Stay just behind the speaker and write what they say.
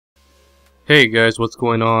Hey guys, what's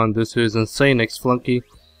going on? This is InsaneXFlunky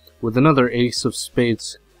with another Ace of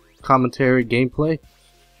Spades commentary gameplay.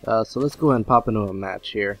 So let's go ahead and pop into a match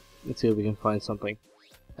here. Let's see if we can find something.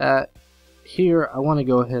 Here I want to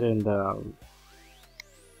go ahead and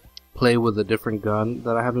play with a different gun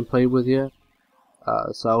that I haven't played with yet.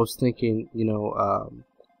 So I was thinking,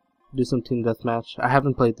 do some team deathmatch. I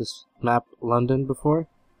haven't played this map London before,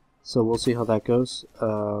 so we'll see how that goes.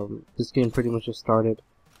 This game pretty much just started.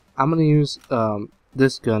 I'm gonna use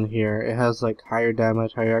this gun here. It has like higher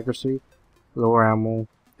damage, higher accuracy, lower ammo,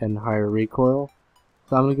 and higher recoil.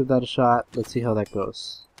 So I'm gonna give that a shot. Let's see how that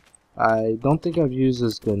goes. I don't think I've used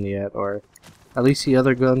this gun yet, or at least the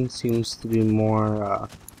other gun seems to be more. I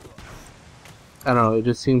don't know. It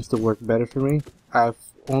just seems to work better for me. I've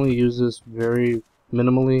only used this very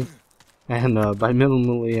minimally, and by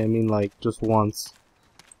minimally I mean like just once.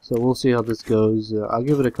 So we'll see how this goes. I'll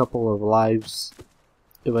give it a couple of lives.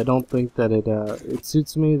 If I don't think that it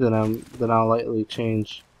suits me, then I'll likely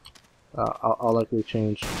change. I'll likely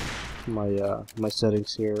change my my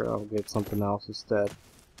settings here. I'll get something else instead.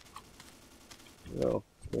 So,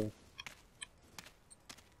 okay.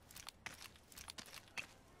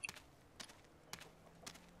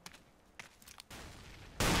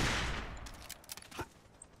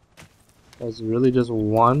 That's really just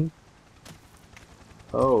one.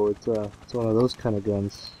 Oh, it's one of those kind of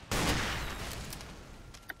guns.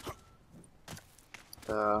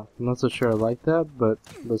 I'm not so sure I like that, but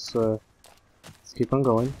let's keep on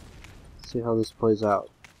going. See how this plays out.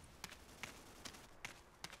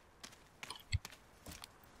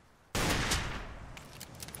 I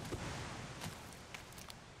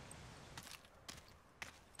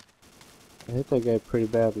hit that guy pretty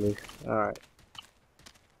badly. Alright.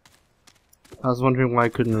 I was wondering why I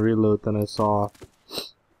couldn't reload, then I saw,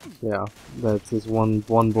 yeah, that's just one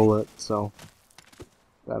bullet, so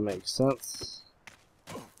that makes sense.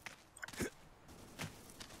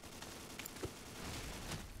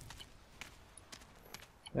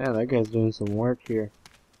 Man, that guy's doing some work here.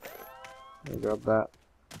 Let me grab that.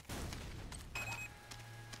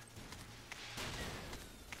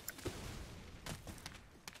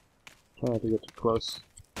 Try not to get too close.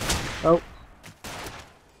 Oh!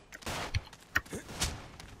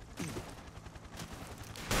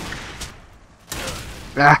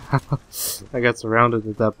 Ah! I got surrounded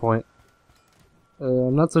at that point.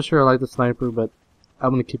 I'm not so sure I like the sniper, but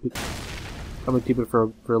I'm gonna keep it. I'm gonna keep it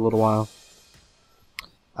for a little while.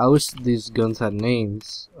 I wish these guns had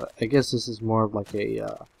names. I guess this is more of like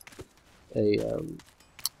a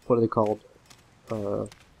what are they called?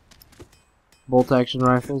 Bolt action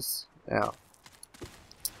rifles. Yeah.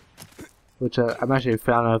 Which I'm actually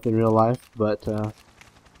found out in real life, but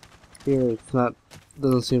here it's not.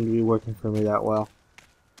 Doesn't seem to be working for me that well.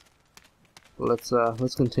 Let's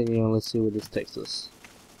continue and let's see where this takes us.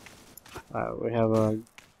 We have a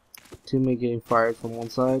teammate getting fired from one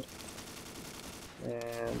side.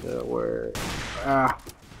 And we're I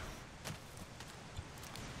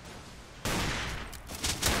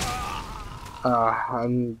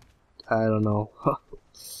don't know.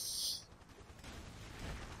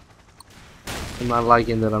 I'm not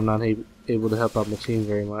liking that I'm not able to help out my team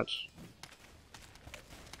very much.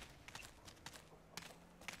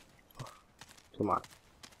 Come on,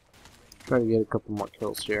 try to get a couple more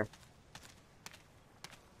kills here.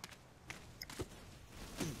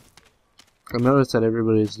 I noticed that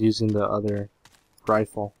everybody's using the other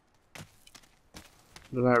rifle.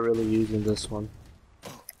 They're not really using this one.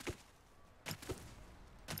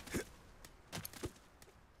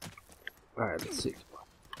 Alright, let's see.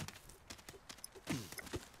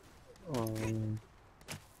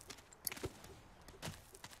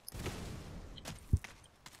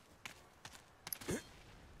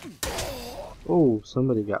 Oh,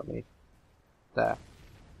 somebody got me. That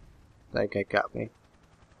guy got me.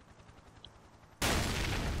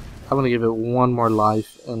 I'm gonna give it one more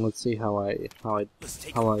life, and let's see how I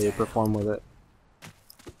perform with it.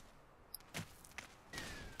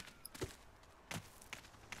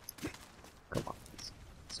 Come on,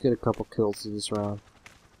 let's get a couple kills this round.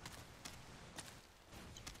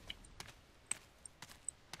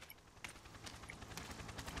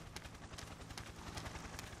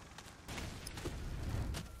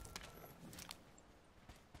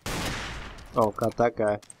 Oh, got that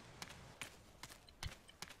guy.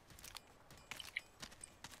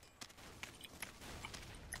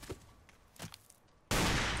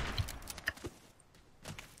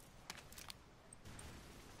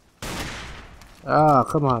 Ah,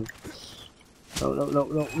 come on. No, no, no,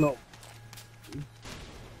 no, no.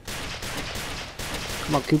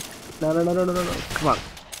 Come on, keep. No, no, no, no, no, no, no. Come on.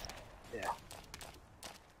 Yeah.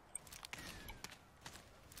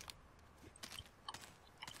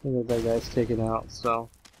 Look at that guy's taken out, so.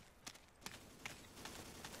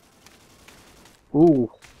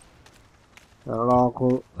 Ooh! That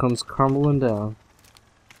all comes crumbling down.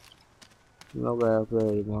 No guy up there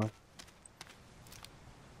anymore.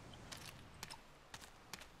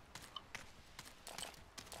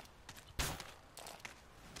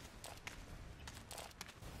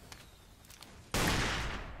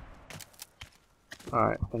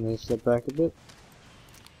 Alright, I'm gonna step back a bit.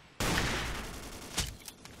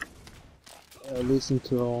 At least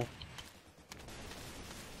until...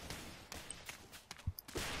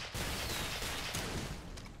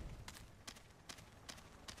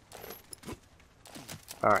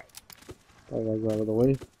 Alright. That guy's out of the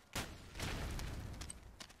way.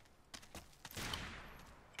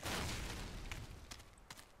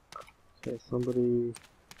 Okay, somebody...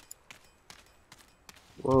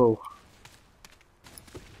 Whoa.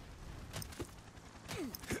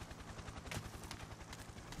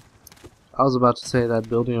 I was about to say that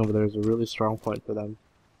building over there is a really strong point for them.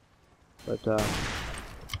 But,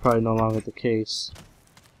 it's probably no longer the case.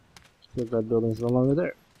 Because that building's no longer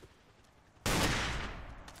there.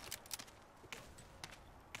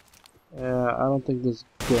 Yeah, I don't think this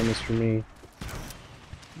gun is for me.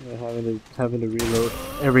 Yeah, having to reload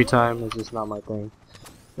every time is just not my thing.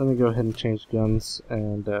 Let me go ahead and change guns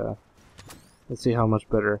and let's see how much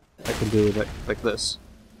better I can do with it like this.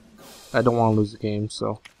 I don't want to lose the game,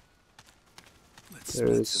 so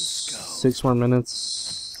there's 6 more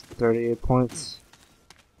minutes, 38 points.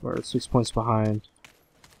 We're 6 points behind.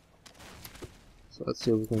 So let's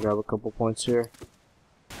see if we can grab a couple points here.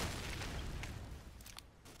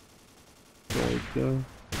 There we go.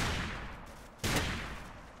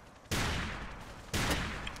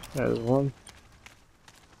 There's one.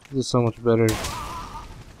 This is so much better.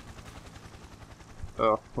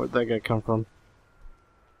 Oh, where'd that guy come from?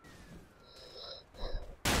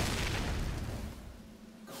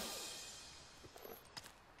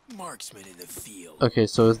 Marksman in the field. Okay,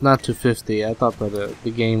 so it's not to 50. I thought that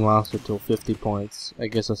the game lasted till 50 points. I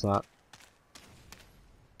guess it's not.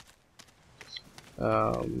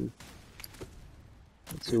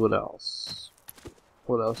 Let's see what else.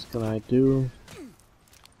 What else can I do?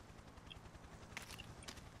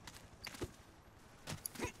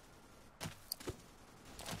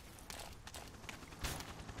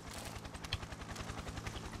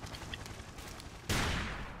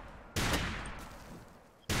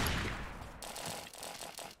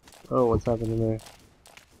 Oh, what's happening there?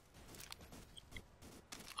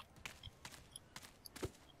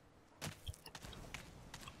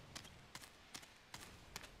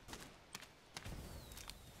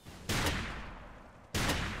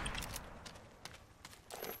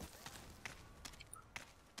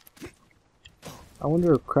 I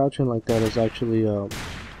wonder if crouching like that is actually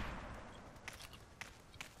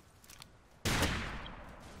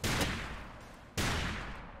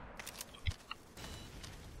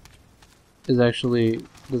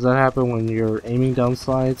does that happen when you're aiming down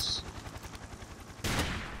slides?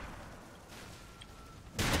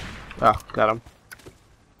 Ah, got him.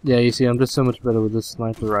 Yeah, you see, I'm just so much better with this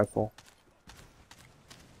sniper rifle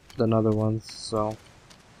than other ones, so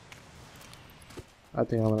I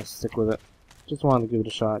think I'm gonna stick with it. Just wanted to give it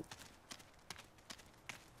a shot.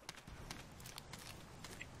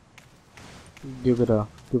 Give it a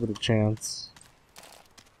chance.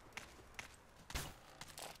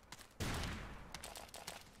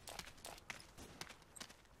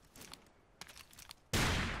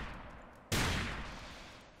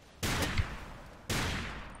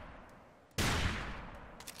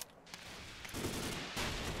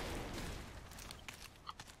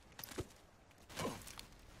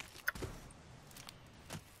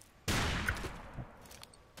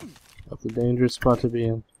 That's a dangerous spot to be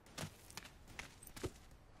in.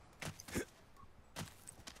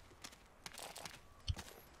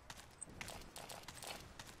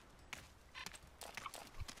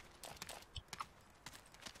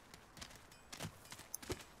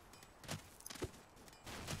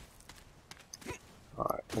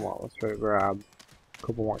 Alright, come on, let's try to grab a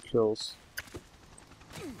couple more kills.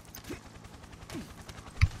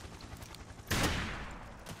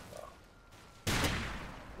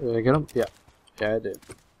 Did I get him? Yeah. Yeah, I did.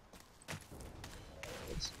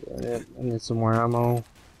 Let's get it. I need some more ammo.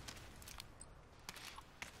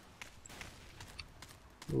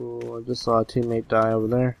 Ooh, I just saw a teammate die over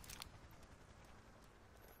there.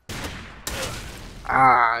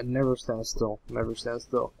 Ah, never stand still. Never stand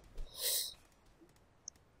still.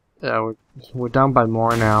 Yeah, we're down by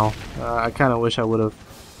more now. I kind of wish I would have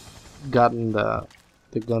gotten the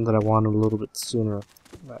gun that I wanted a little bit sooner.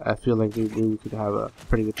 I feel like we could have a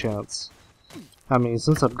pretty good chance. I mean,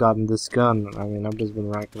 since I've gotten this gun, I mean, I've just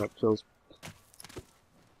been racking up kills.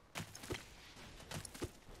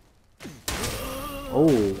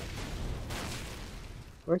 Oh.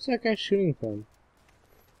 Where's that guy shooting from?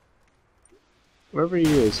 Wherever he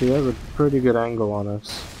is, he has a pretty good angle on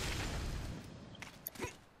us.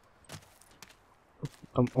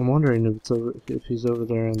 I'm wondering if it's over, if he's over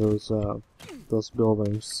there in those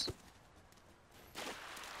buildings.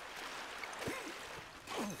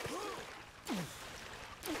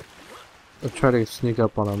 I'll try to sneak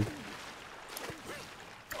up on him.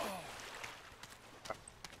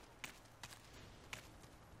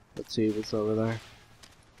 Let's see if it's over there.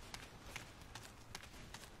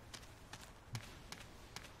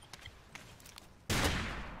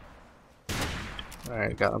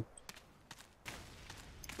 Alright, got him.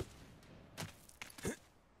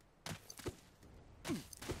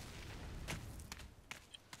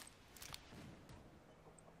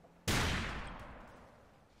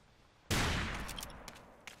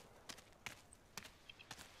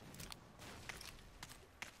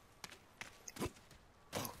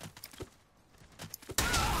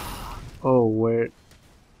 Oh,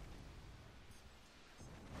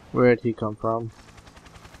 where'd he come from?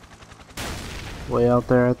 Way out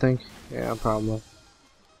there, I think. Yeah, probably.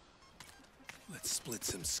 Let's split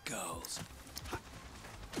some skulls.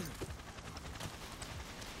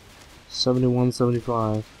 71,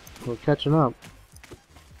 75. We're catching up.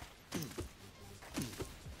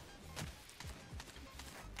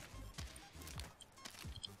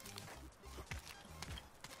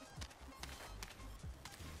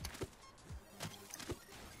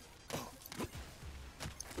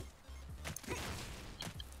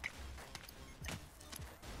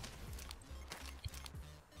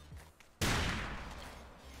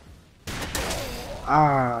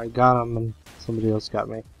 Ah, I got him and somebody else got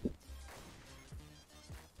me.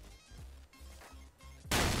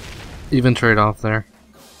 Even trade off there.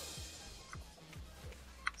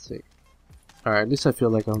 Let's see. Alright, at least I feel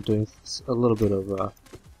like I'm doing a little bit of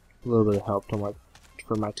help to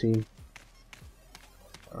for my team.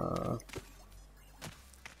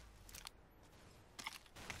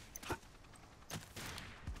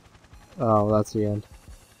 Oh, that's the end.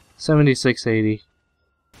 76-80.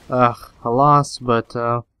 A loss, but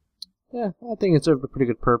yeah, I think it served a pretty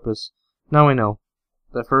good purpose. Now I know.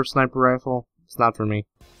 That first sniper rifle, it's not for me.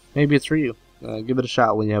 Maybe it's for you. Give it a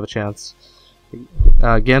shot when you have a chance.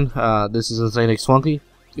 Again, this is InsaneXFlunky.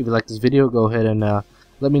 If you like this video, go ahead and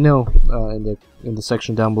let me know in the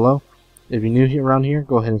section down below. If you're new here around here,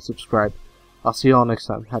 go ahead and subscribe. I'll see you all next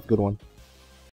time. Have a good one.